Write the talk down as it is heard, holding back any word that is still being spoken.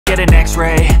get an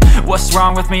x-ray. What's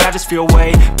wrong with me? I just feel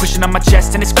weight pushing on my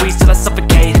chest and it squeezes till I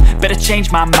suffocate. Better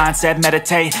change my mindset,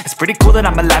 meditate. It's pretty cool that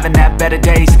I'm alive and have better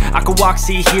days. I could walk,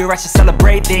 see, hear, I should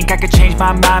celebrate. Think I could change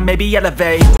my mind, maybe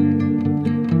elevate.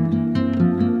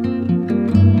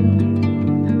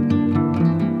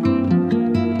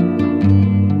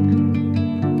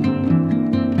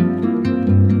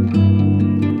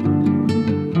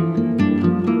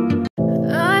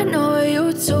 I know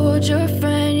you told your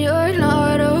friend you're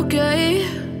not okay,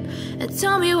 and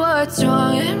tell me what's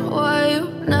wrong and why you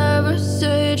never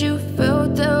said you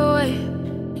felt that way.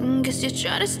 And guess you're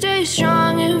trying to stay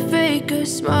strong and fake a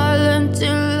smile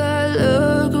until I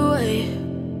look away.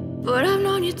 But I've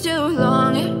known you too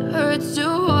long, it hurts to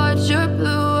watch your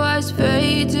blue eyes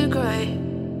fade to gray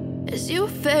as you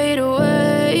fade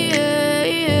away,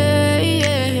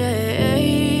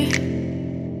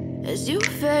 as you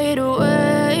fade away.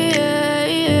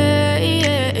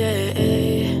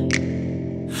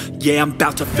 Yeah, I'm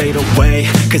about to fade away,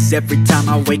 'cause every time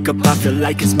I wake up I feel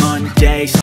like it's Monday.